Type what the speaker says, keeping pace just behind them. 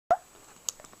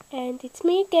And it's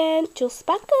me again, Jules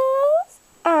Sparkles,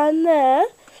 on the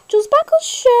Jules Sparkles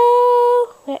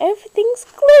Show, where everything's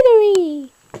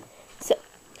glittery. So,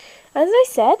 as I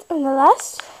said in the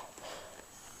last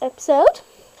episode,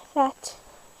 that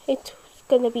it was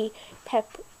going to be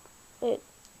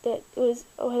that was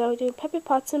when I was doing Pepper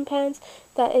Pots and Pans,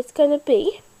 that it's going to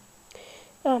be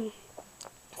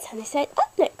Sunnyside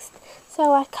up next.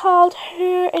 So I called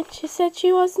her and she said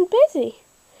she wasn't busy.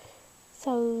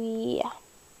 So yeah.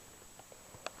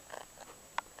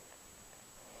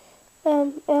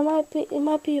 It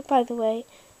might be, by the way,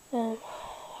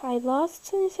 I lost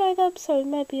Sunnyside Up, so it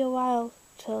might be a while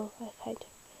till I find her.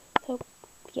 So,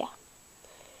 yeah.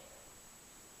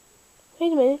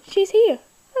 Wait a minute, she's here.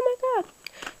 Oh my god.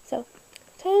 So,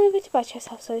 tell me a bit about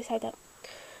yourself, Sunnyside Up.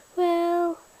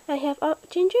 Well, I have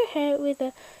ginger hair with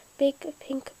a big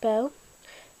pink bow.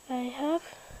 I have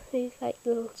these like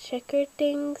little checkered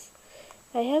things.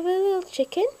 I have a little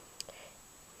chicken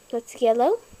that's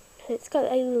yellow. It's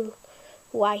got a little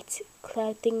white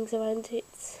cloud things around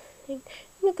it.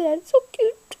 Look at that, it's so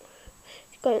cute.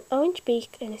 It's got an orange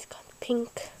beak and it's got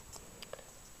pink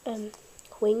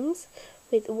wings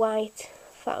with white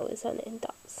flowers on it and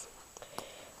dots.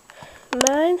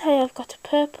 Mine, I have got a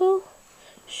purple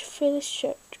frilly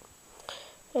shirt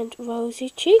and rosy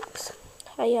cheeks.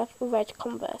 I have red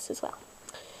Converse as well.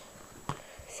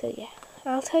 So yeah,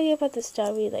 I'll tell you about the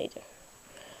story later.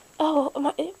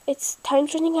 Oh, it's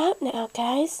time's running out now,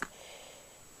 guys.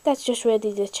 That's just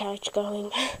really the charge going.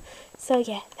 So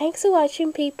yeah, thanks for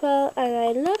watching, people, and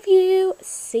I love you.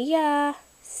 See ya.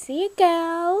 See ya,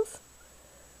 girls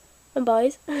and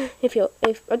boys. If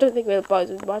I don't think we're boys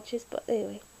with watches, but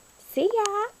anyway, see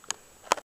ya.